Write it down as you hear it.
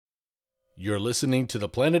You're listening to the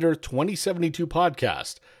Planet Earth 2072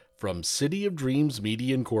 podcast from City of Dreams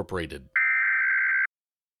Media Incorporated.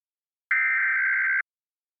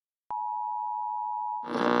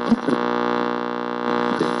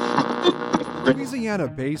 The Louisiana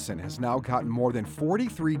Basin has now gotten more than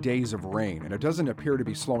 43 days of rain, and it doesn't appear to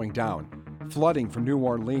be slowing down. Flooding from New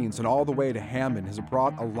Orleans and all the way to Hammond has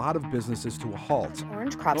brought a lot of businesses to a halt.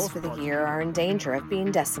 Orange crops for the year are in danger of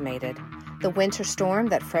being decimated. The winter storm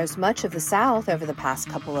that froze much of the South over the past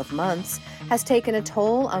couple of months has taken a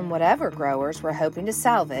toll on whatever growers were hoping to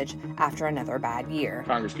salvage after another bad year.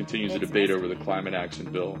 Congress continues to debate over the Climate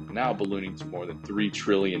Action Bill, now ballooning to more than $3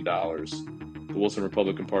 trillion. The Wilson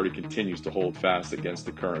Republican Party continues to hold fast against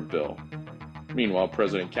the current bill. Meanwhile,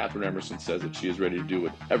 President Catherine Emerson says that she is ready to do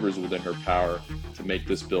whatever is within her power to make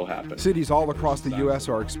this bill happen. Cities all across the U.S.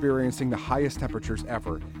 are experiencing the highest temperatures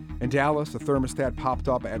ever. In Dallas, the thermostat popped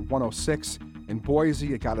up at 106. In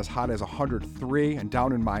Boise, it got as hot as 103. And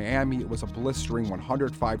down in Miami, it was a blistering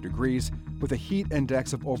 105 degrees with a heat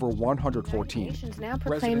index of over 114. Nations now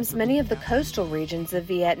proclaims many of the coastal regions of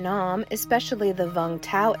Vietnam, especially the Vung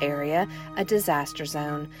Tau area, a disaster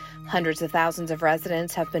zone. Hundreds of thousands of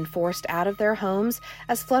residents have been forced out of their homes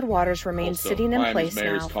as floodwaters remain sitting in place now.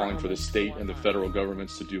 Mayor is calling for the state and the federal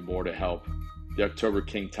governments to do more to help. The October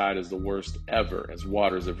king tide is the worst ever as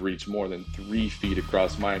waters have reached more than 3 feet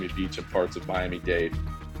across Miami Beach and parts of Miami-Dade.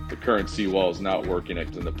 The current seawall is not working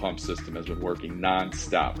and the pump system has been working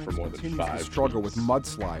non-stop for more than 5 years. Struggle with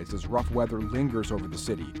mudslides as rough weather lingers over the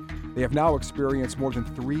city. They have now experienced more than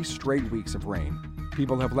 3 straight weeks of rain.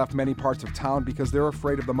 People have left many parts of town because they're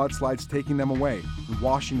afraid of the mudslides taking them away and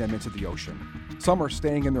washing them into the ocean. Some are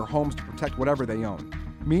staying in their homes to protect whatever they own.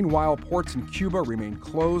 Meanwhile, ports in Cuba remain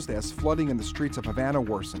closed as flooding in the streets of Havana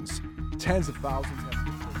worsens. Tens of thousands have...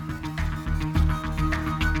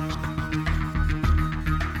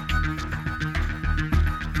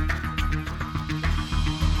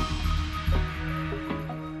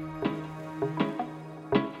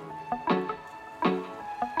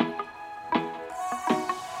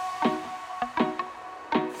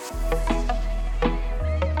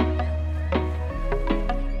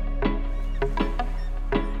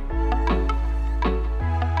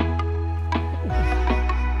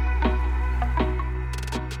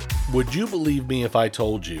 Would you believe me if I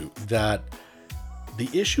told you that the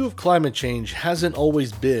issue of climate change hasn't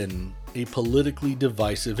always been a politically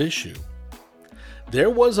divisive issue? There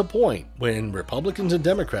was a point when Republicans and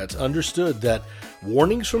Democrats understood that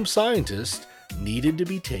warnings from scientists needed to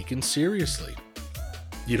be taken seriously.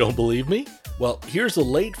 You don't believe me? Well, here's the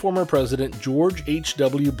late former President George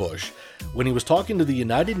H.W. Bush when he was talking to the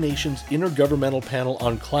United Nations Intergovernmental Panel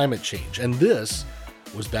on Climate Change, and this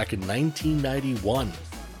was back in 1991.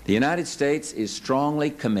 The United States is strongly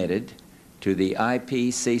committed to the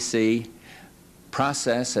IPCC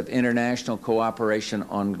process of international cooperation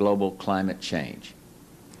on global climate change.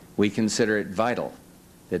 We consider it vital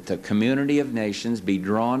that the community of nations be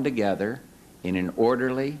drawn together in an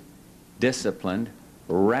orderly, disciplined,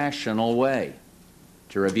 rational way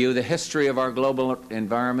to review the history of our global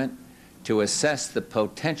environment, to assess the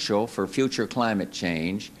potential for future climate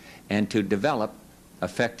change, and to develop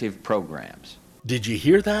effective programs. Did you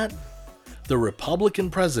hear that? The Republican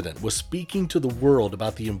president was speaking to the world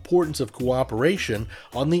about the importance of cooperation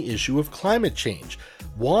on the issue of climate change.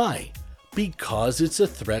 Why? Because it's a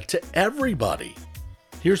threat to everybody.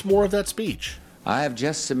 Here's more of that speech. I have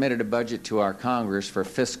just submitted a budget to our Congress for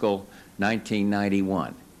fiscal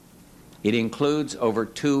 1991. It includes over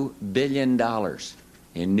 $2 billion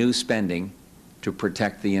in new spending to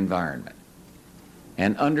protect the environment.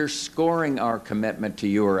 And underscoring our commitment to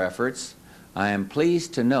your efforts, I am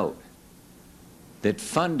pleased to note that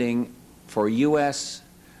funding for U.S.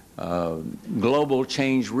 Global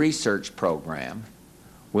Change Research Program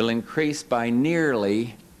will increase by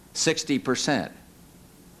nearly 60%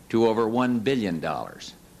 to over $1 billion.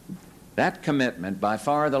 That commitment, by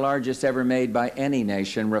far the largest ever made by any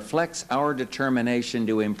nation, reflects our determination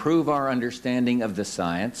to improve our understanding of the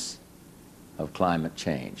science of climate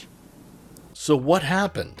change. So what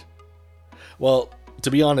happened? Well, to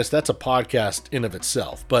be honest, that's a podcast in of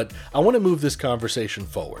itself, but I want to move this conversation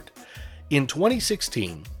forward. In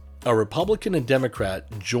 2016, a Republican and Democrat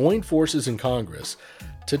joined forces in Congress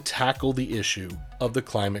to tackle the issue of the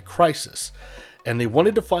climate crisis, and they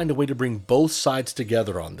wanted to find a way to bring both sides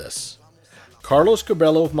together on this. Carlos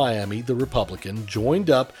Curbelo of Miami, the Republican, joined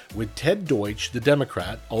up with Ted Deutsch, the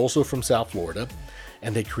Democrat, also from South Florida,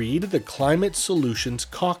 and they created the Climate Solutions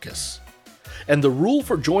Caucus. And the rule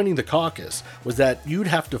for joining the caucus was that you'd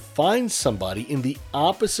have to find somebody in the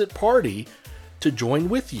opposite party to join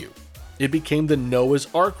with you. It became the Noah's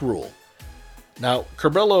Ark rule. Now,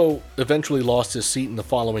 Curbelo eventually lost his seat in the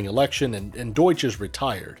following election, and Deutsch is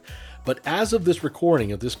retired. But as of this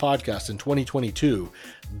recording of this podcast in 2022,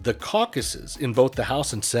 the caucuses in both the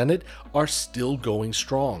House and Senate are still going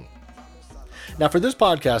strong. Now, for this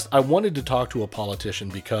podcast, I wanted to talk to a politician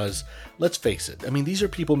because, let's face it, I mean, these are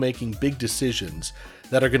people making big decisions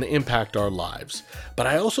that are going to impact our lives. But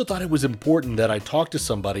I also thought it was important that I talk to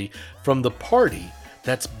somebody from the party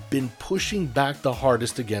that's been pushing back the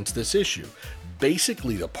hardest against this issue.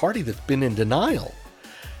 Basically, the party that's been in denial.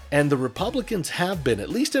 And the Republicans have been, at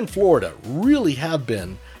least in Florida, really have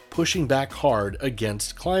been pushing back hard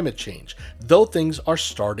against climate change, though things are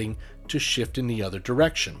starting to shift in the other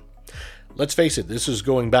direction. Let's face it, this is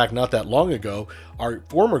going back not that long ago. Our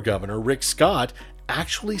former governor, Rick Scott,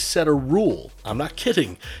 actually set a rule. I'm not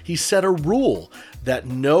kidding. He set a rule that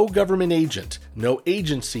no government agent, no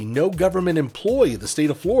agency, no government employee of the state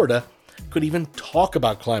of Florida could even talk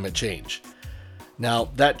about climate change. Now,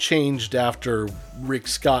 that changed after Rick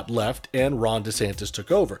Scott left and Ron DeSantis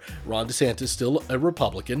took over. Ron DeSantis is still a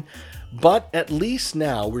Republican, but at least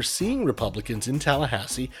now we're seeing Republicans in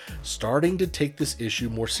Tallahassee starting to take this issue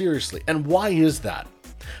more seriously. And why is that?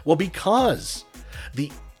 Well, because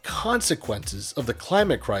the consequences of the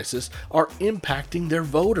climate crisis are impacting their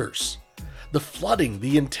voters. The flooding,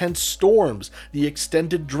 the intense storms, the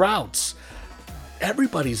extended droughts.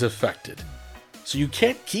 Everybody's affected. So you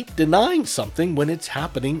can't keep denying something when it's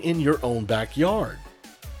happening in your own backyard.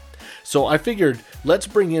 So I figured let's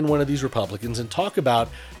bring in one of these Republicans and talk about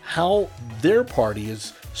how their party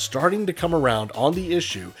is starting to come around on the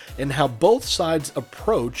issue and how both sides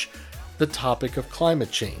approach the topic of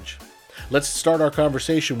climate change. Let's start our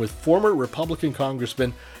conversation with former Republican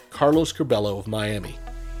Congressman Carlos Curbelo of Miami.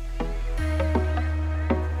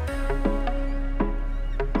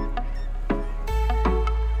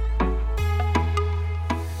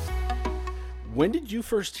 When did you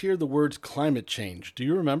first hear the words climate change? Do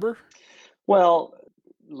you remember? Well,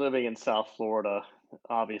 living in South Florida,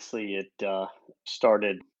 obviously it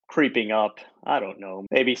started creeping up. I don't know,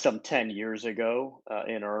 maybe some 10 years ago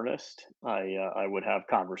in earnest. I would have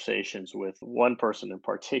conversations with one person in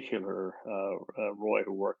particular, Roy,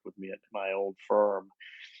 who worked with me at my old firm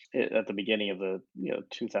at the beginning of the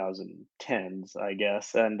 2010s, I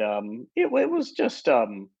guess, and it was just a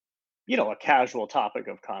casual topic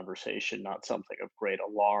of conversation, not something of great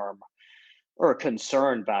alarm or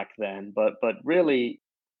concern back then, but really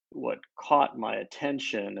what caught my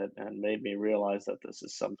attention and made me realize that this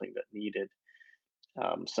is something that needed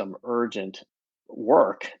some urgent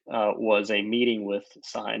work was a meeting with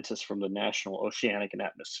scientists from the National Oceanic and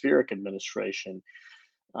Atmospheric Administration.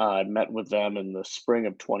 I met with them in the spring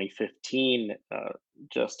of 2015,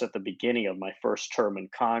 just at the beginning of my first term in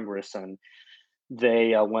Congress, and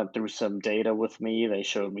they went through some data with me. They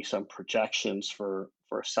showed me some projections for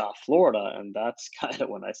South Florida, and that's kind of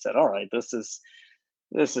when I said, "All right, this is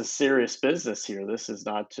serious business here. This is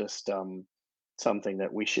not just something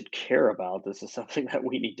that we should care about. This is something that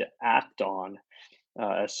we need to act on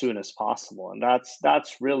as soon as possible." And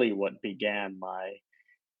that's really what began my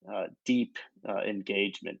deep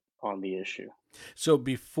engagement on the issue. So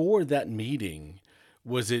before that meeting,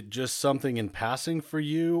 was it just something in passing for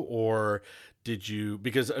you, or did you?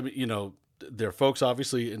 Because I mean, there are folks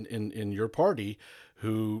obviously in your party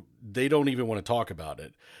who they don't even want to talk about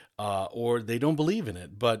it, or they don't believe in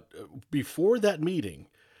it. But before that meeting,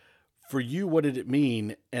 for you, what did it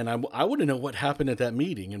mean? And I want to know what happened at that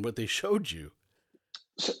meeting and what they showed you.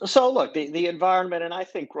 So look, the environment, and I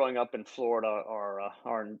think growing up in Florida,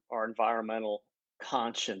 our environmental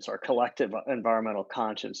conscience, our collective environmental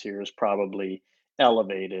conscience here is probably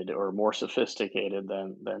elevated or more sophisticated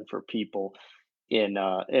than for people in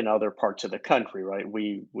other parts of the country, right?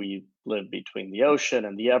 We live between the ocean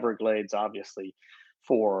and the Everglades. Obviously,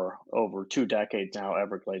 for over 2 decades now,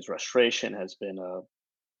 Everglades restoration has been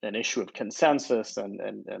an issue of consensus and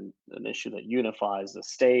an issue that unifies the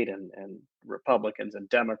state and Republicans and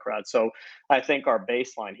Democrats. So I think our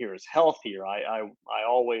baseline here is healthier. I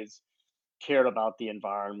always cared about the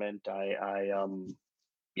environment.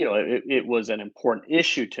 It was an important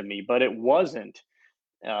issue to me, but it wasn't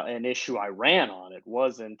an issue I ran on. It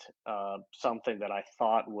wasn't something that I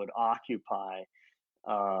thought would occupy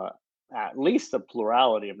uh, at least the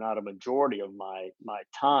plurality, if not a majority, of my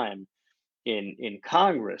time in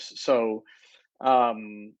Congress. So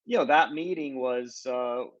that meeting was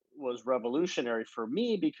revolutionary for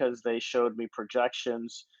me because they showed me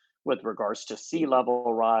projections with regards to sea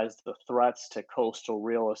level rise, the threats to coastal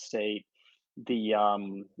real estate,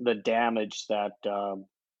 the damage that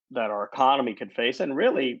our economy could face, and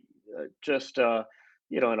really just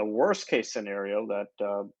in a worst case scenario that,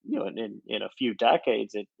 in a few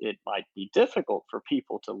decades, it might be difficult for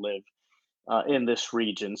people to live in this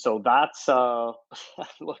region. So that's, I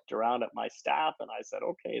looked around at my staff and I said,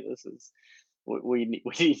 okay, we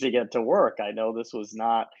need to get to work. I know this was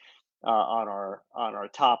not on our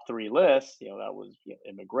top three list. That was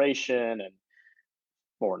immigration and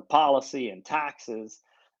foreign policy and taxes.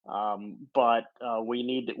 But we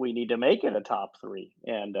need to make it a top three,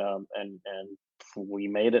 and we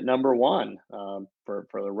made it number one. For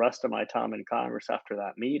the rest of my time in Congress after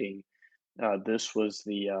that meeting, this was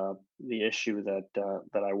the issue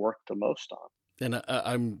that I worked the most on. And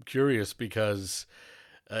I'm curious because,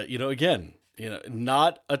 again,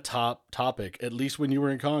 not a top topic, at least when you were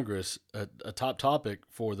in Congress, a top topic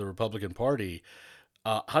for the Republican Party.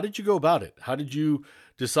 How did you go about it? How did you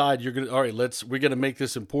decide all right, we're going to make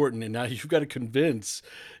this important. And now you've got to convince,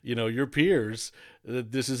 your peers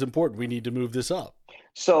that this is important. We need to move this up.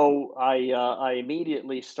 So I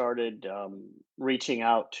immediately started reaching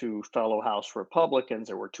out to fellow House Republicans.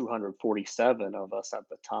 There were 247 of us at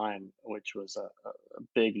the time, which was a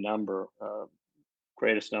big number,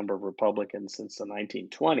 greatest number of Republicans since the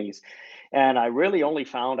 1920s. And I really only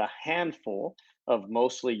found a handful of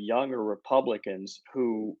mostly younger Republicans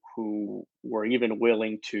who were even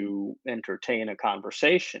willing to entertain a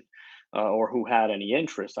conversation, or who had any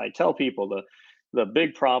interest. I tell people the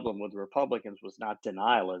big problem with Republicans was not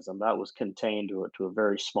denialism; that was contained to a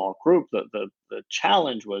very small group. The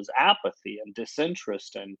challenge was apathy and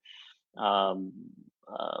disinterest and, um,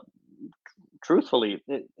 uh, truthfully,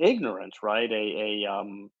 ignorance. Right?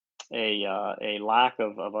 A lack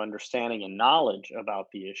of understanding and knowledge about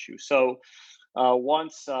the issue. So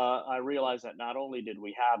once I realized that not only did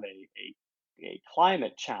we have a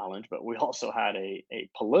climate challenge, but we also had a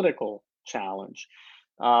political challenge,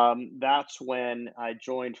 that's when I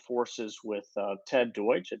joined forces with Ted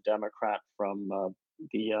Deutsch, a Democrat from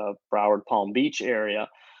the Broward Palm Beach area,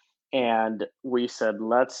 and we said,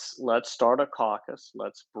 let's start a caucus.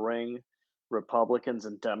 Let's bring Republicans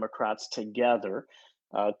and Democrats together,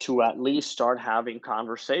 to at least start having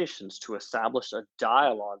conversations, to establish a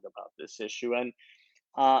dialogue about this issue. And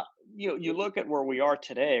you look at where we are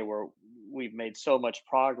today, where we've made so much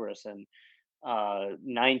progress, and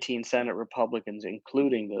 19 Senate Republicans,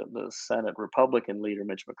 including the Senate Republican leader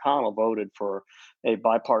Mitch McConnell, voted for a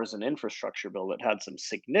bipartisan infrastructure bill that had some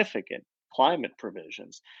significant climate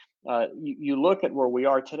provisions. You look at where we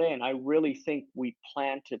are today, and I really think we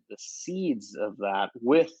planted the seeds of that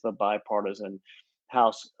with the bipartisan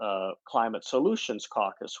House Climate Solutions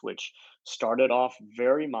Caucus, which started off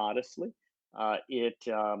very modestly. It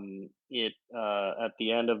at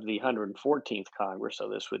the end of the 114th Congress, so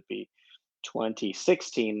this would be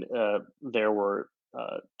 2016, there were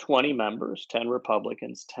 20 members, 10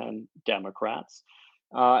 Republicans, 10 Democrats.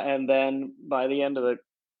 And then by the end of the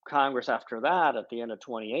Congress after that, at the end of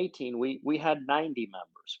 2018, we had 90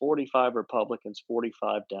 members, 45 Republicans,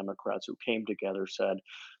 45 Democrats, who came together, said,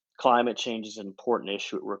 climate change is an important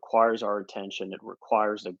issue. It requires our attention. It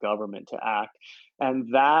requires the government to act.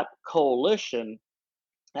 And that coalition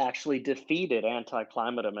actually defeated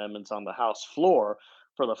anti-climate amendments on the House floor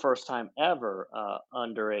for the first time ever,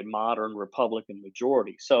 under a modern Republican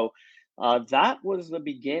majority. So that was the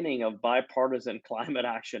beginning of bipartisan climate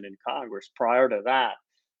action in Congress. Prior to that,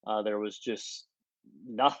 there was just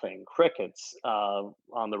nothing, crickets,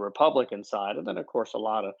 on the Republican side, and then of course a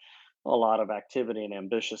lot of activity and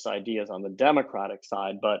ambitious ideas on the Democratic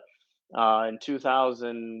side. But in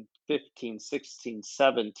 2015, 16,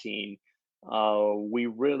 17, we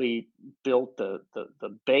really built the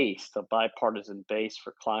bipartisan base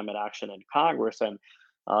for climate action in Congress, and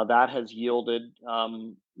that has yielded, a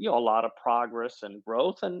lot of progress and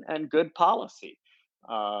growth and good policy.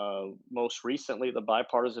 Most recently, the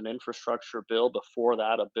bipartisan infrastructure bill. Before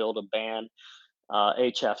that, a bill to ban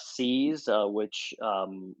HFCs, which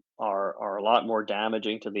are a lot more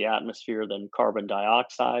damaging to the atmosphere than carbon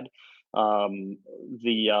dioxide.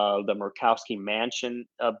 The Murkowski-Manchin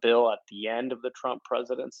bill at the end of the Trump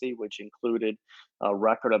presidency, which included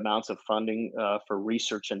record amounts of funding for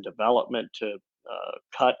research and development to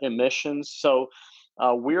cut emissions. So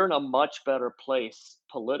we're in a much better place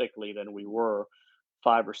politically than we were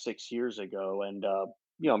 5 or 6 years ago. And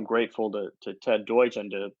I'm grateful to Ted Deutsch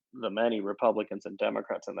and to the many Republicans and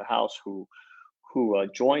Democrats in the House who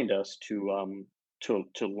joined us to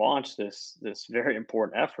launch this very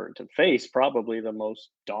important effort to face probably the most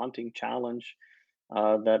daunting challenge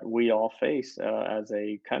that we all face as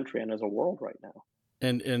a country and as a world right now.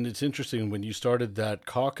 And it's interesting, when you started that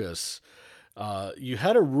caucus, you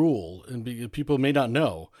had a rule, and people may not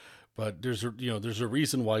know, But there's a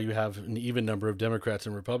reason why you have an even number of Democrats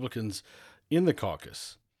and Republicans in the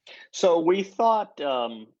caucus. So we thought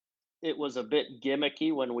it was a bit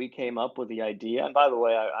gimmicky when we came up with the idea. And by the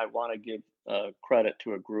way, I want to give credit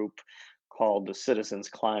to a group called the Citizens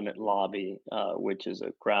Climate Lobby, which is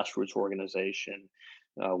a grassroots organization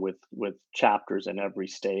with chapters in every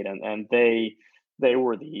state, and they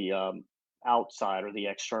were the outside or the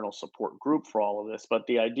external support group for all of this. But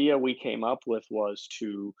the idea we came up with was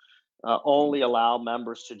to only allow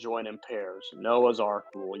members to join in pairs. Noah's Ark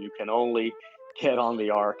rule. You can only get on the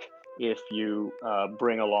ark if you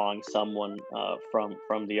bring along someone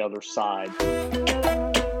from the other side.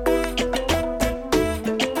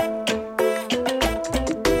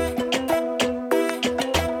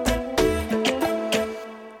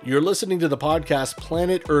 You're listening to the podcast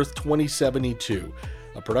Planet Earth 2072,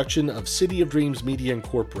 a production of City of Dreams Media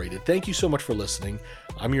Incorporated. Thank you so much for listening.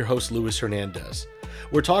 I'm your host, Luis Hernandez.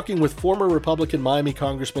 We're talking with former Republican Miami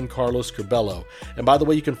Congressman Carlos Curbelo. And by the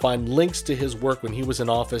way, you can find links to his work when he was in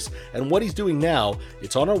office and what he's doing now.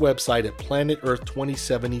 It's on our website at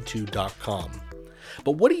planetearth2072.com.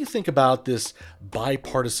 But what do you think about this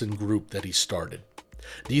bipartisan group that he started?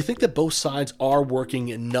 Do you think that both sides are working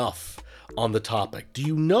enough on the topic? Do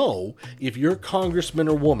you know if your congressman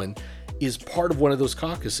or woman is part of one of those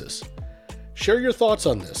caucuses? Share your thoughts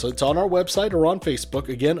on this. It's on our website or on Facebook,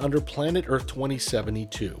 again, under Planet Earth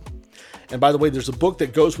 2072. And by the way, there's a book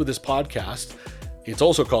that goes with this podcast. It's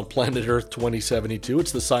also called Planet Earth 2072.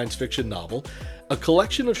 It's the science fiction novel, a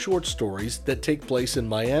collection of short stories that take place in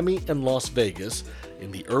Miami and Las Vegas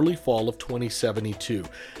in the early fall of 2072.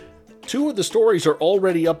 Two of the stories are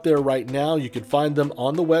already up there right now. You can find them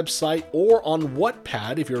on the website or on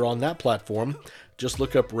Wattpad if you're on that platform. Just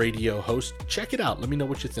look up Radio Host. Check it out. Let me know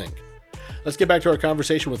what you think. Let's get back to our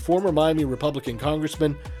conversation with former Miami Republican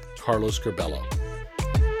Congressman Carlos Curbelo.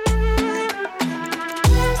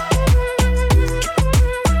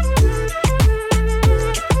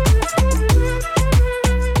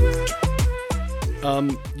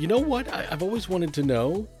 You know what? I've always wanted to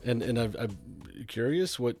know, and I'm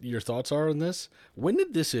curious what your thoughts are on this. When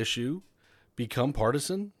did this issue become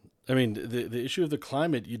partisan? I mean, the issue of the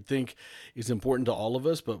climate you'd think is important to all of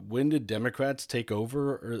us, but when did Democrats take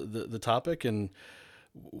over the topic, and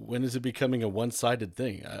when is it becoming a one-sided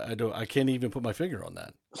thing? I can't even put my finger on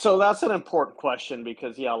that. So that's an important question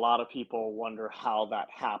because, yeah, a lot of people wonder how that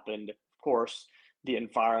happened. Of course, the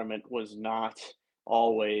environment was not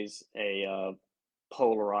always a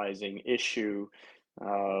polarizing issue.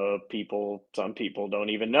 Some people don't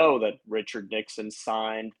even know that Richard Nixon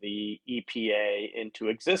signed the EPA into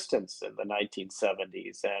existence in the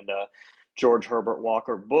 1970s, and George Herbert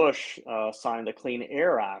Walker Bush signed the Clean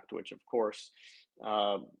Air Act, which, of course,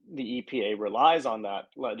 the EPA relies on that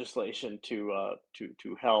legislation to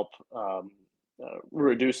help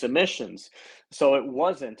reduce emissions. So it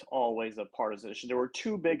wasn't always a partisan issue. There were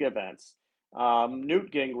two big events.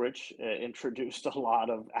 Newt Gingrich introduced a lot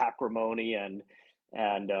of acrimony and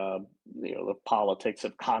the politics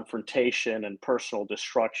of confrontation and personal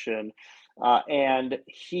destruction, and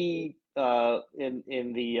he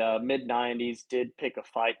in the mid 90s did pick a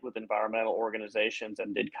fight with environmental organizations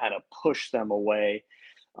and did kind of push them away,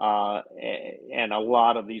 and a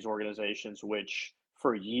lot of these organizations, which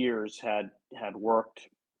for years had worked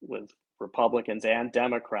with Republicans and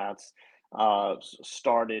Democrats,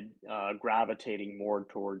 started gravitating more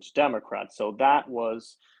towards Democrats. So that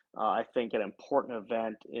was, I think, an important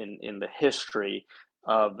event in the history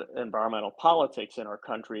of environmental politics in our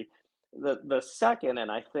country. The second,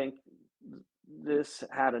 and I think this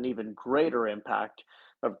had an even greater impact,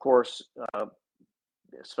 of course,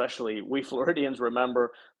 especially we Floridians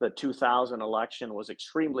remember the 2000 election was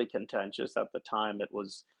extremely contentious. At the time, it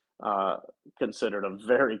was considered a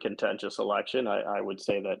very contentious election. I would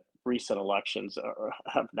say that recent elections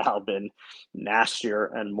have now been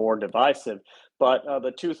nastier and more divisive. But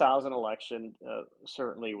the 2000 election,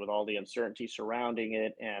 certainly with all the uncertainty surrounding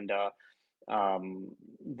it, and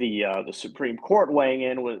the Supreme Court weighing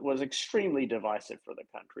in was extremely divisive for the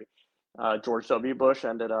country. George W. Bush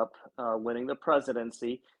ended up winning the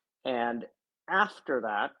presidency, and after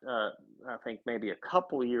that, I think maybe a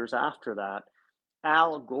couple years after that,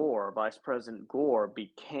 Al Gore, Vice President Gore,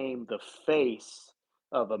 became the face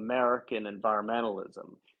of American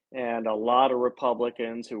environmentalism. And a lot of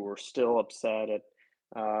Republicans who were still upset at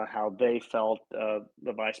how they felt the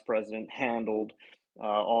vice president handled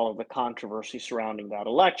all of the controversy surrounding that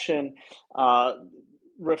election,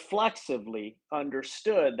 reflexively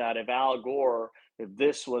understood that if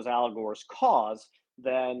this was Al Gore's cause,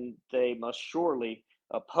 then they must surely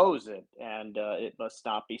oppose it, and it must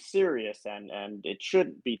not be serious, and it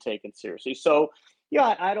shouldn't be taken seriously. So,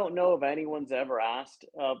 yeah, I don't know if anyone's ever asked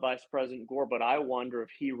Vice President Gore, but I wonder if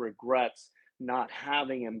he regrets not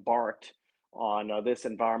having embarked on this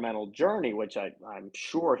environmental journey, which I'm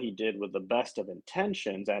sure he did with the best of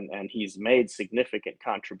intentions, and he's made significant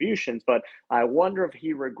contributions. But I wonder if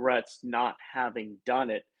he regrets not having done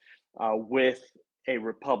it with a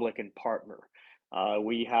Republican partner.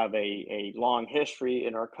 We have a long history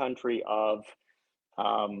in our country of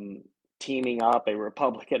um, teaming up a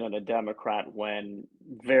Republican and a Democrat when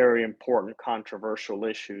very important controversial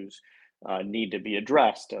issues need to be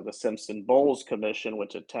addressed. The Simpson Bowles Commission,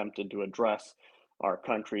 which attempted to address our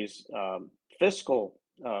country's fiscal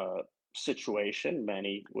situation,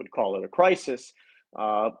 many would call it a crisis.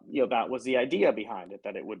 That was the idea behind it,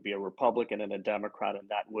 that it would be a Republican and a Democrat, and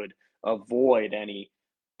that would avoid any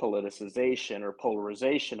politicization or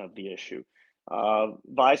polarization of the issue.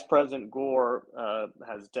 Vice President Gore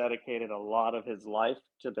has dedicated a lot of his life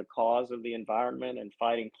to the cause of the environment and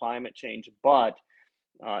fighting climate change, but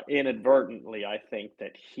inadvertently, I think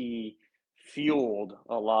that he fueled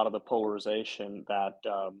a lot of the polarization that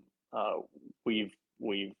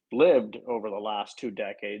we've lived over the last 2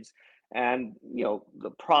 decades. And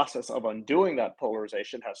the process of undoing that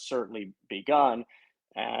polarization has certainly begun,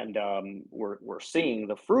 and we're seeing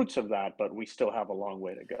the fruits of that, but we still have a long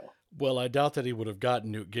way to go. Well, I doubt that he would have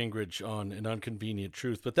gotten Newt Gingrich on An Inconvenient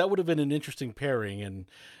Truth, but that would have been an interesting pairing, and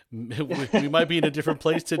we might be in a different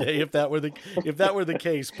place today if that were the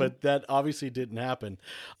case. But that obviously didn't happen.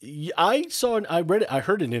 I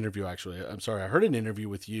heard an interview actually. I'm sorry, I heard an interview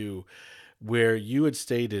with you where you had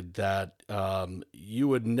stated that you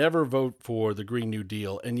would never vote for the Green New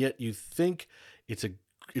Deal, and yet you think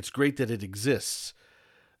it's great that it exists.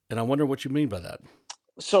 And I wonder what you mean by that.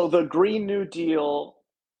 So the Green New Deal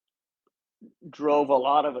drove a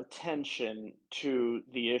lot of attention to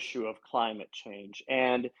the issue of climate change.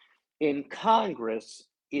 And in Congress,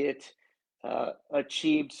 it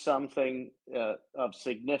achieved something of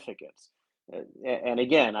significance. And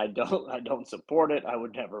again, I don't support it. I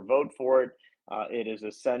would never vote for it. It is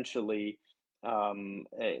essentially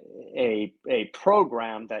a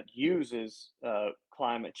program that uses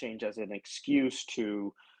climate change as an excuse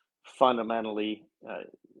to fundamentally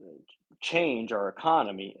change our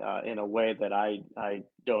economy in a way that I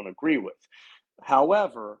don't agree with.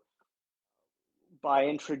 However, by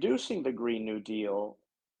introducing the Green New Deal,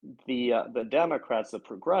 the Democrats, the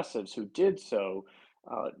progressives who did so,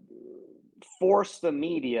 uh, forced the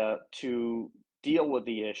media to deal with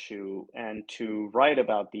the issue and to write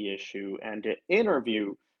about the issue and to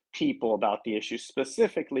interview people about the issue,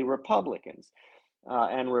 specifically Republicans.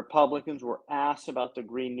 And Republicans were asked about the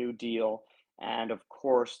Green New Deal, and of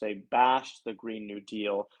course, they bashed the Green New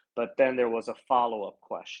Deal. But then there was a follow up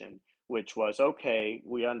question, which was, okay,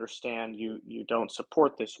 we understand you don't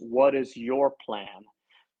support this. What is your plan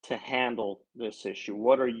to handle this issue?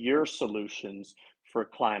 What are your solutions for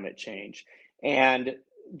climate change? And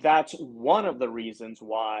that's one of the reasons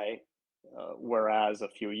why, whereas a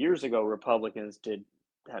few years ago Republicans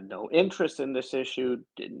had no interest in this issue,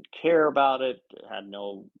 didn't care about it,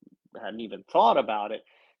 hadn't even thought about it.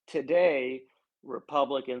 Today,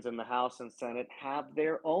 Republicans in the House and Senate have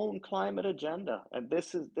their own climate agenda, and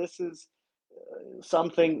this is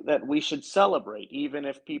something that we should celebrate, even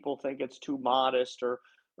if people think it's too modest or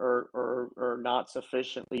not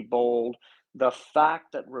sufficiently bold. The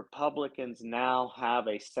fact that Republicans now have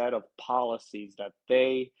a set of policies that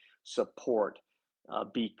they support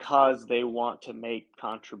because they want to make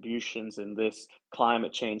contributions in this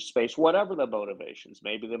climate change space, whatever the motivations.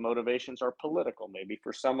 Maybe the motivations are political. Maybe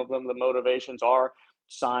for some of them, the motivations are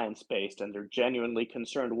science based and they're genuinely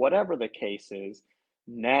concerned. Whatever the case is,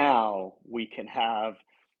 now we can have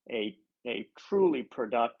a truly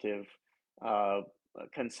productive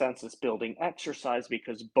consensus building exercise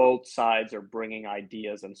because both sides are bringing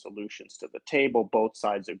ideas and solutions to the table. Both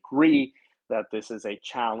sides agree that this is a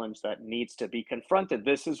challenge that needs to be confronted.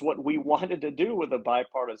 This is what we wanted to do with the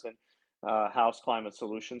bipartisan House Climate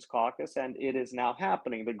Solutions Caucus, and it is now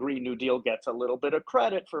happening. The Green New Deal gets a little bit of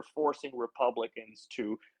credit for forcing Republicans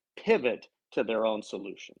to pivot to their own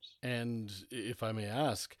solutions. And if I may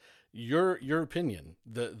ask, your opinion,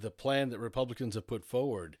 the plan that Republicans have put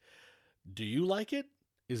forward, do you like it?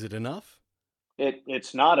 Is it enough?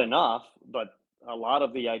 It's not enough, but a lot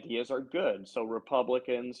of the ideas are good. So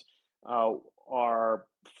Republicans uh, are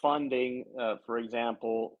funding, for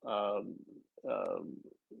example,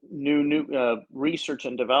 new research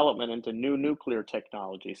and development into new nuclear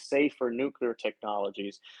technologies, safer nuclear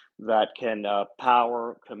technologies that can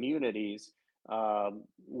power communities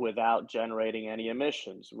without generating any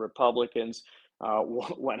emissions. Republicans,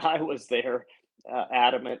 when I was there,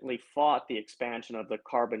 adamantly fought the expansion of the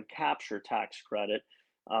carbon capture tax credit,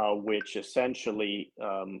 which essentially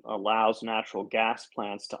allows natural gas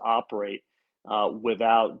plants to operate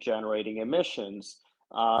without generating emissions.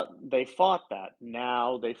 They fought that.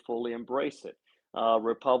 Now they fully embrace it.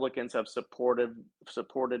 Republicans have supported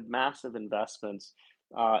massive investments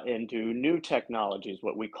into new technologies,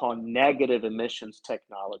 what we call negative emissions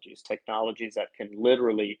technologies that can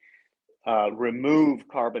literally remove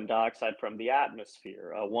carbon dioxide from the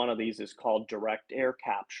atmosphere. One of these is called direct air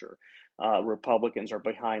capture. Republicans are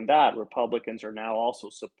behind that. Republicans are now also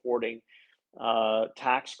supporting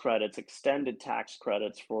tax credits, extended tax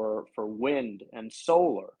credits for wind and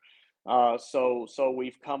solar. So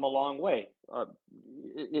we've come a long way.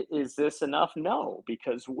 Is this enough? No,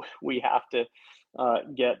 because we have to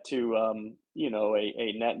get to a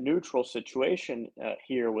net neutral situation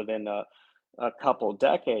here within a couple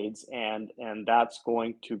decades, and that's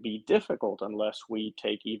going to be difficult unless we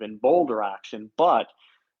take even bolder action. But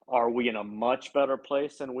are we in a much better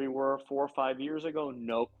place than we were 4 or 5 years ago?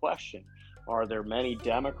 No question. Are there many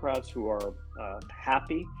Democrats who are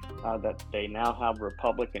happy that they now have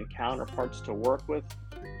Republican counterparts to work with?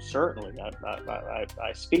 Certainly. I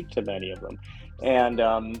speak to many of them.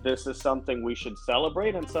 And this is something we should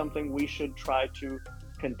celebrate and something we should try to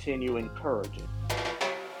continue encouraging.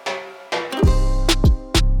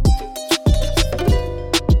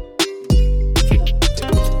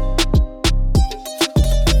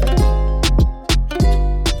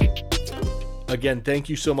 Again, thank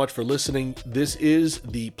you so much for listening. This is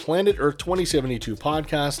the Planet Earth 2072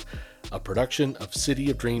 podcast, a production of City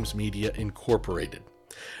of Dreams Media Incorporated.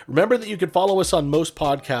 Remember that you can follow us on most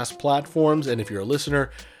podcast platforms, and if you're a listener,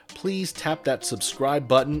 please tap that subscribe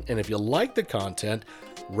button, and if you like the content,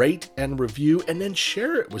 rate and review, and then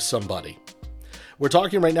share it with somebody. We're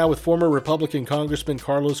talking right now with former Republican Congressman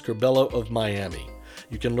Carlos Curbelo of Miami.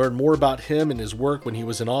 You can learn more about him and his work when he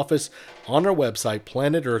was in office on our website,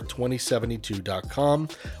 planetearth2072.com,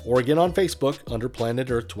 or again on Facebook under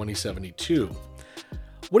Planet Earth 2072.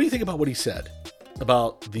 What do you think about what he said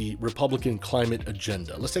about the Republican climate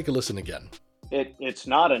agenda? Let's take a listen again. It's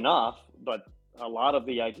not enough, but a lot of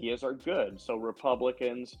the ideas are good. So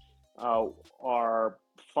Republicans are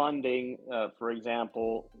funding, for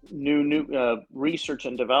example, new research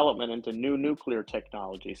and development into new nuclear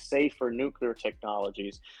technologies, safer nuclear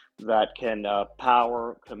technologies that can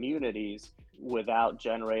power communities without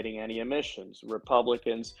generating any emissions.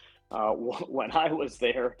 Republicans, when I was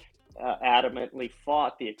there, adamantly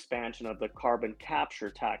fought the expansion of the carbon capture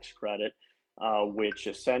tax credit, which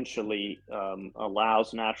essentially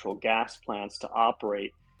allows natural gas plants to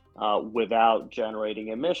operate without generating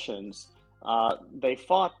emissions. They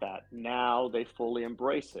fought that. Now they fully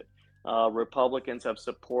embrace it. Republicans have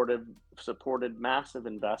supported massive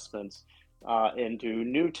investments into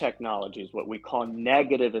new technologies, what we call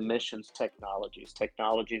negative emissions technologies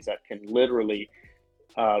that can literally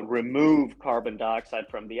remove carbon dioxide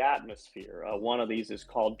from the atmosphere. One of these is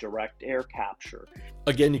called direct air capture.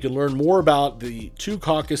 Again, you can learn more about the two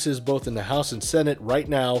caucuses, both in the House and Senate right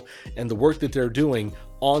now, and the work that they're doing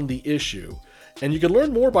on the issue. And you can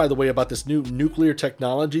learn more, by the way, about this new nuclear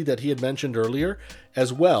technology that he had mentioned earlier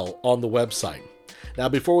as well on the website. Now,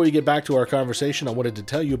 before we get back to our conversation, I wanted to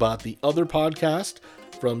tell you about the other podcast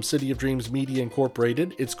from City of Dreams Media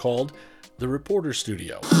Incorporated. It's called The Reporter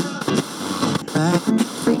Studio.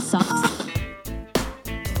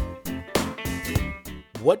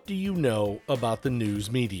 What do you know about the news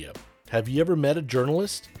media? Have you ever met a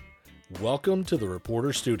journalist? Welcome to the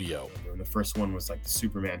Reporter Studio. The first one was like the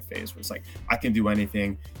Superman phase, where it's like, I can do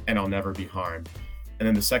anything and I'll never be harmed. And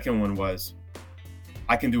then the second one was,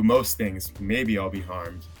 I can do most things, maybe I'll be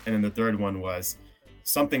harmed. And then the third one was,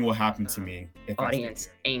 something will happen to me. If audience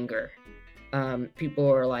anger.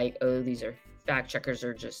 People are like, oh, these are fact checkers,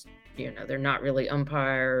 are just, they're not really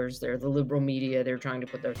umpires. They're the liberal media. They're trying to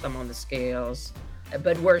put their thumb on the scales.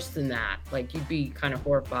 But worse than that, like, you'd be kind of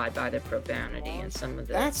horrified by the profanity and some of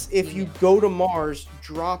the... That's if you go to Mars,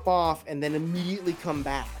 drop off, and then immediately come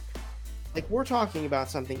back. Like, we're talking about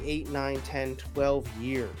something 8, 9, 10, 12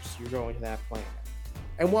 years you're going to that planet.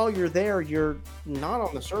 And while you're there, you're not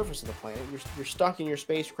on the surface of the planet. You're stuck in your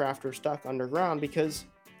spacecraft or stuck underground because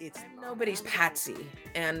it's... Nobody's patsy.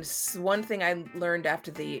 And one thing I learned after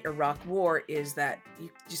the Iraq War is that you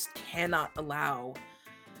just cannot allow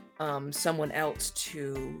someone else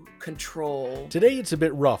to control. Today it's a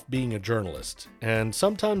bit rough being a journalist, and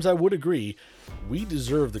sometimes I would agree we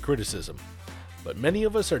deserve the criticism. But many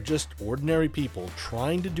of us are just ordinary people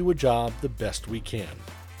trying to do a job the best we can.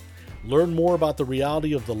 Learn more about the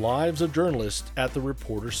reality of the lives of journalists at the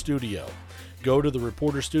Reporter Studio. Go to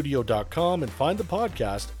thereporterstudio.com and find the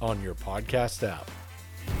podcast on your podcast app.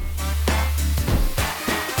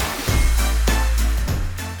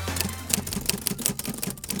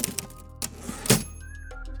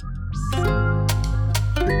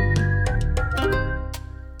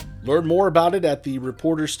 Learn more about it at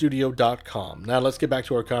thereporterstudio.com. Now let's get back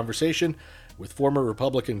to our conversation with former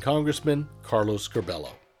Republican Congressman Carlos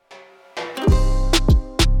Curbelo.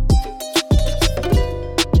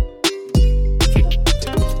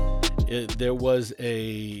 There was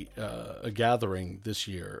a gathering this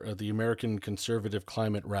year, the American Conservative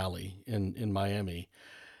Climate Rally in Miami,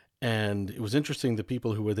 and it was interesting the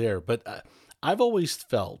people who were there. But I've always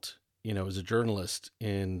felt, as a journalist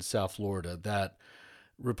in South Florida, that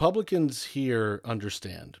Republicans here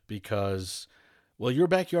understand because, well, your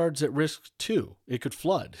backyard's at risk too. It could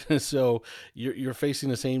flood. So you're facing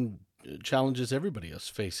the same challenges everybody is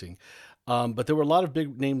facing. But there were a lot of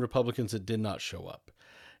big name Republicans that did not show up.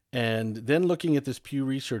 And then looking at this Pew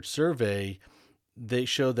Research survey, they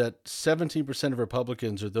show that 17% of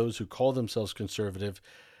Republicans, or those who call themselves conservative,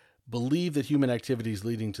 believe that human activity is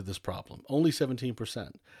leading to this problem. Only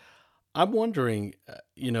 17%. I'm wondering,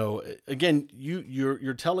 again,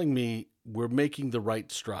 you're telling me we're making the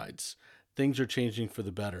right strides. Things are changing for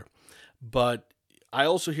the better. But I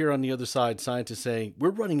also hear on the other side scientists saying we're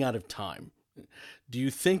running out of time. Do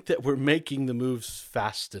you think that we're making the moves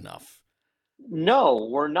fast enough? No,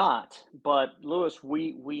 we're not. But Lewis,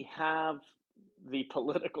 we have the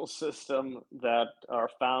political system that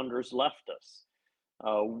our founders left us.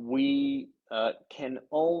 We can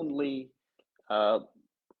only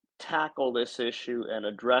tackle this issue and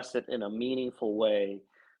address it in a meaningful way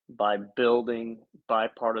by building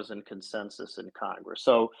bipartisan consensus in Congress.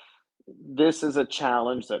 So this is a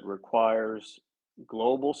challenge that requires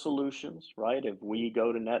global solutions, right? If we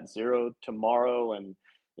go to net zero tomorrow and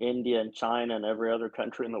India and China and every other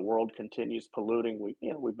country in the world continues polluting, we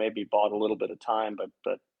maybe bought a little bit of time,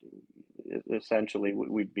 but essentially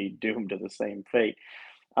we'd be doomed to the same fate.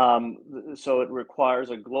 So it requires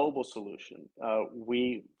a global solution.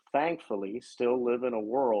 We thankfully still live in a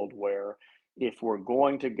world where if we're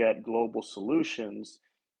going to get global solutions,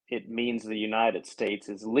 it means the United States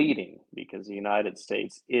is leading because the United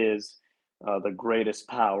States is the greatest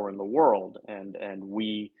power in the world, and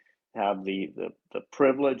we have the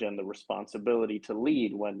privilege and the responsibility to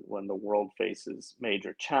lead when the world faces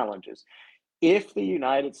major challenges. If the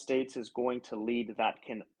United States is going to lead, that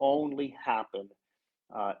can only happen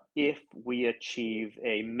if we achieve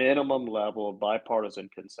a minimum level of bipartisan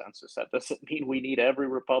consensus. That doesn't mean we need every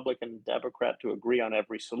Republican and Democrat to agree on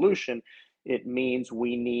every solution. It means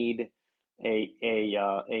we need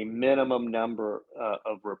a minimum number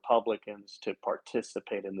of Republicans to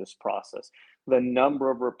participate in this process. The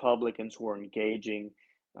number of Republicans who are engaging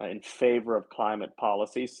in favor of climate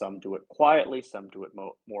policy, some do it quietly, some do it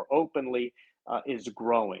more openly, is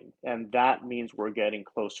growing, and that means we're getting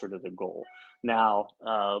closer to the goal. Now,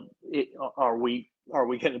 are we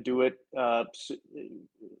going to do it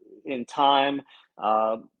in time?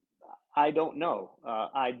 I don't know.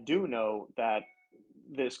 I do know that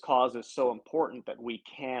this cause is so important that we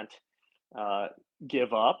can't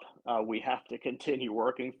give up. We have to continue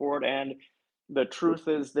working for it. And the truth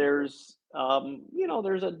is, there's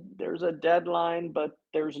a deadline, but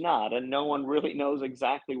there's not, and no one really knows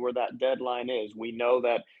exactly where that deadline is. We know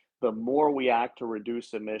that the more we act to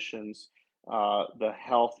reduce emissions, the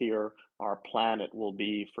healthier our planet will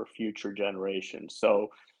be for future generations. So,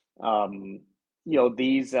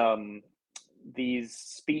 these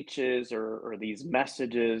speeches or these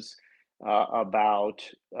messages about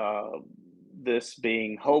this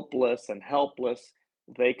being hopeless and helpless,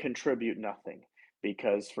 they contribute nothing.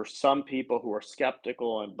 Because for some people who are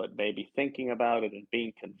skeptical but maybe thinking about it and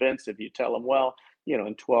being convinced, if you tell them, well,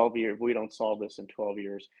 in 12 years, if we don't solve this in 12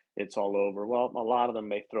 years, it's all over. Well, a lot of them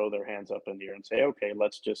may throw their hands up in the air and say, okay,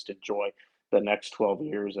 let's just enjoy the next 12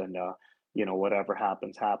 years and, whatever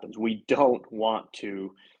happens, happens. We don't want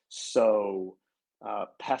to sow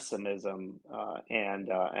pessimism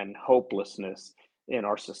and hopelessness in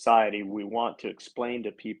our society. We want to explain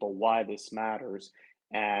to people why this matters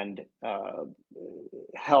and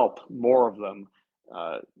help more of them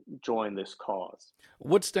join this cause.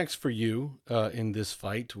 What's next for you in this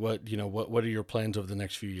fight? What are your plans over the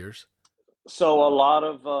next few years? So a lot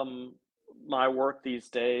of my work these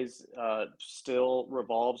days still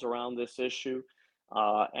revolves around this issue,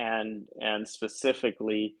 and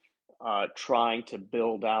specifically trying to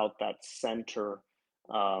build out that center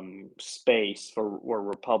space for where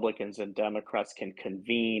Republicans and Democrats can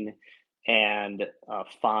convene and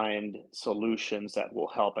find solutions that will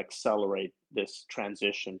help accelerate this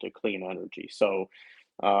transition to clean energy. So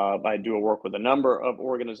I do work with a number of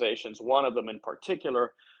organizations. One of them in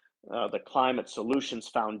particular, the Climate Solutions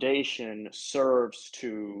Foundation, serves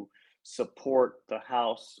to support the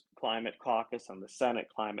House Climate Caucus and the Senate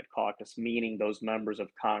Climate Caucus, meaning those members of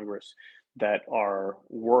Congress that are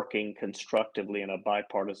working constructively in a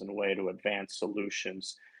bipartisan way to advance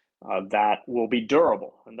solutions that will be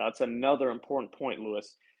durable. And that's another important point,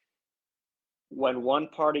 Louis. When one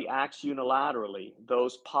party acts unilaterally,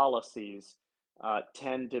 those policies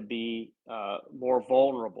tend to be more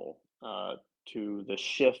vulnerable to the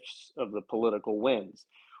shifts of the political winds.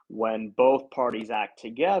 When both parties act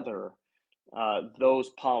together, those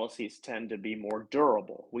policies tend to be more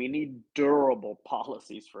durable. We need durable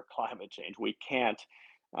policies for climate change. We can't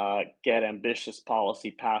get ambitious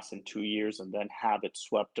policy passed in 2 years and then have it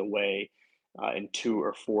swept away in 2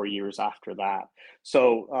 or 4 years after that.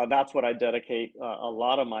 So that's what I dedicate a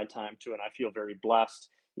lot of my time to, and I feel very blessed,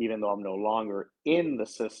 even though I'm no longer in the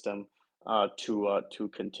system, to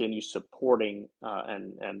continue supporting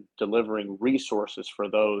and delivering resources for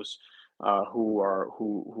those who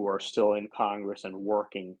are still in Congress and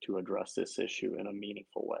working to address this issue in a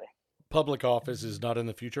meaningful way. Public office is not in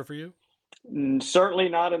the future for you? Certainly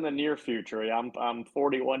not in the near future. I'm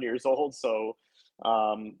 41 years old, so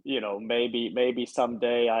maybe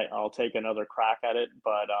someday I'll take another crack at it.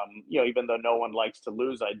 But even though no one likes to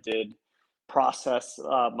lose, I did process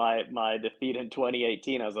my defeat in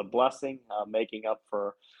 2018 as a blessing, making up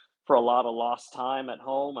for a lot of lost time at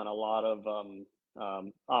home and a lot of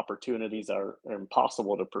opportunities are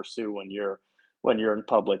impossible to pursue when you're in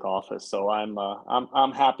public office. So I'm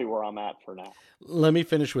happy where I'm at for now. Let me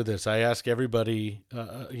finish with this. I ask everybody,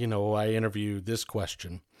 I interview this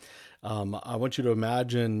question. I want you to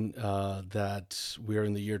imagine that we're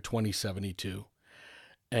in the year 2072.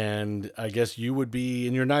 And I guess you would be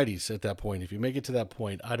in your 90s at that point. If you make it to that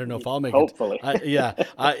point, I don't know if I'll make Hopefully.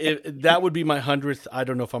 it. That would be my 100th. I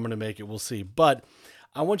don't know if I'm going to make it. We'll see. But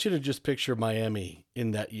I want you to just picture Miami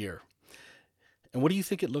in that year. And what do you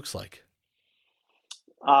think it looks like?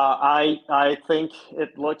 I think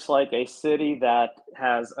it looks like a city that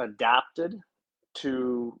has adapted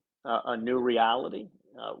to a new reality.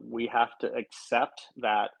 We have to accept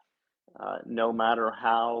that no matter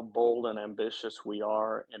how bold and ambitious we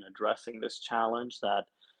are in addressing this challenge, that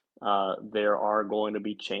there are going to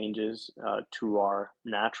be changes to our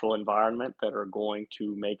natural environment that are going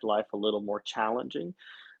to make life a little more challenging.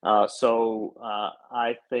 So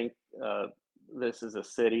I think this is a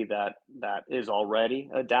city that is already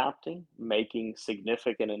adapting, making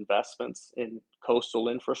significant investments in coastal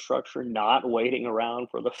infrastructure, not waiting around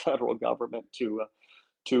for the federal government to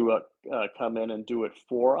come in and do it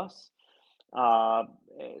for us.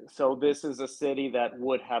 So this is a city that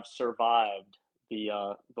would have survived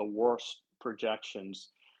the worst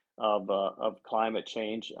projections of climate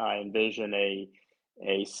change. I envision a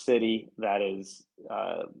city that is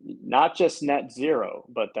not just net zero,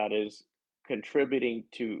 but that is contributing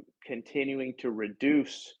to continuing to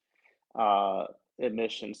reduce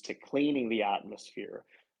emissions, to cleaning the atmosphere.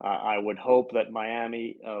 I would hope that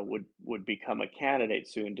Miami would become a candidate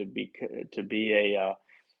soon to be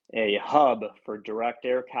a hub for direct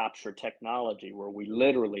air capture technology, where we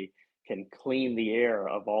literally can clean the air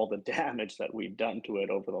of all the damage that we've done to it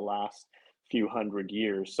over the last few hundred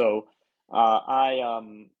years. So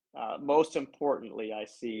most importantly, I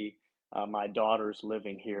see my daughters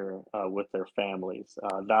living here with their families.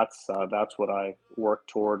 That's what I work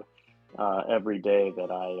toward every day,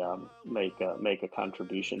 that I make a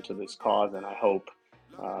contribution to this cause, and I hope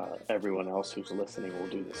everyone else who's listening will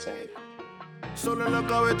do the same. Solo en la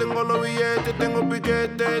cabeza tengo los billetes, tengo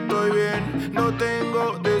piquete, estoy bien. No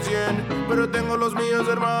tengo de 100, pero tengo los míos,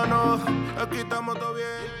 hermano. Aquí estamos todo bien.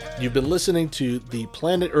 You've been listening to the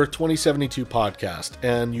Planet Earth 2072 podcast,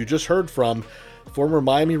 and you just heard from former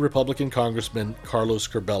Miami Republican Congressman Carlos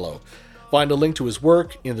Curbelo. Find a link to his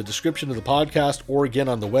work in the description of the podcast, or again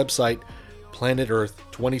on the website,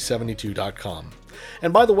 planetearth2072.com.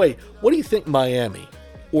 And by the way, what do you think Miami,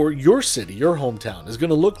 or your city, your hometown, is going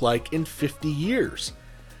to look like in 50 years?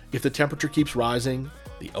 If the temperature keeps rising,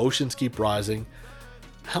 the oceans keep rising,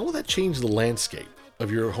 how will that change the landscape of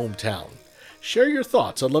your hometown? Share your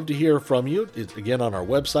thoughts. I'd love to hear from you, again on our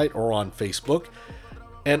website or on Facebook.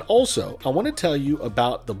 And also, I want to tell you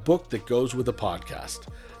about the book that goes with the podcast.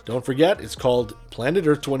 Don't forget, it's called Planet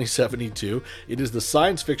Earth 2072. It is the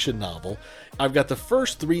science fiction novel. I've got the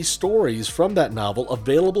first 3 stories from that novel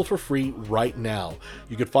available for free right now.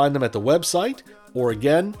 You can find them at the website, or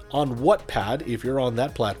again on Wattpad if you're on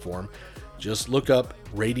that platform. Just look up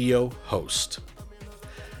Radio Host.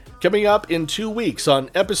 Coming up in 2 weeks on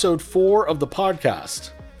episode 4 of the podcast,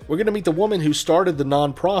 we're going to meet the woman who started the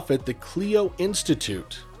nonprofit, the Clio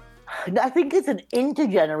Institute. I think it's an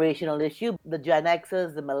intergenerational issue. The Gen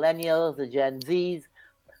Xers, the millennials, the Gen Zs,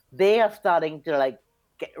 they are starting to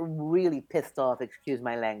get really pissed off, excuse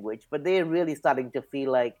my language, but they're really starting to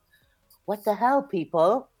feel like, what the hell,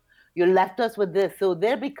 people? You left us with this. So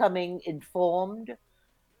they're becoming informed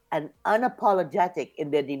and unapologetic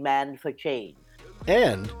in their demand for change.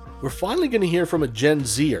 And we're finally going to hear from a Gen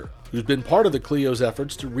Zer who's been part of the Clio's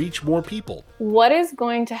efforts to reach more people. What is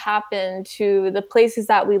going to happen to the places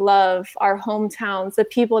that we love, our hometowns, the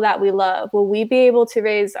people that we love? Will we be able to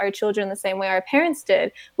raise our children the same way our parents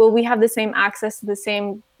did? Will we have the same access to the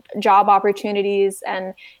same job opportunities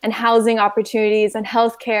and housing opportunities and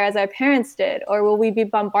healthcare as our parents did? Or will we be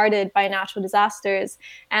bombarded by natural disasters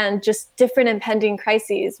and just different impending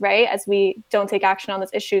crises, right, as we don't take action on this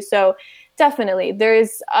issue? So definitely,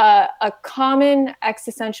 there's a common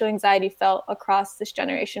existential anxiety felt across this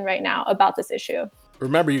generation right now about this issue.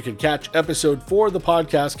 Remember, you can catch episode 4 of the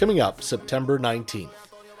podcast coming up September 19th.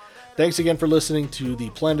 Thanks again for listening to the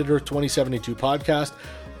Planet Earth 2072 podcast.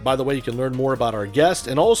 By the way, you can learn more about our guest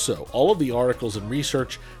and also all of the articles and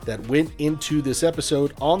research that went into this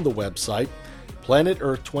episode on the website,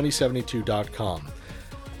 planetearth2072.com.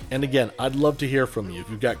 And again, I'd love to hear from you. If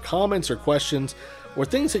you've got comments or questions or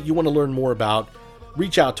things that you want to learn more about,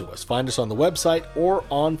 reach out to us. Find us on the website or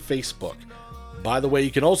on Facebook. By the way, you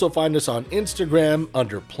can also find us on Instagram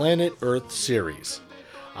under Planet Earth Series.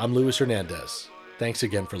 I'm Luis Hernandez. Thanks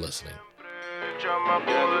again for listening.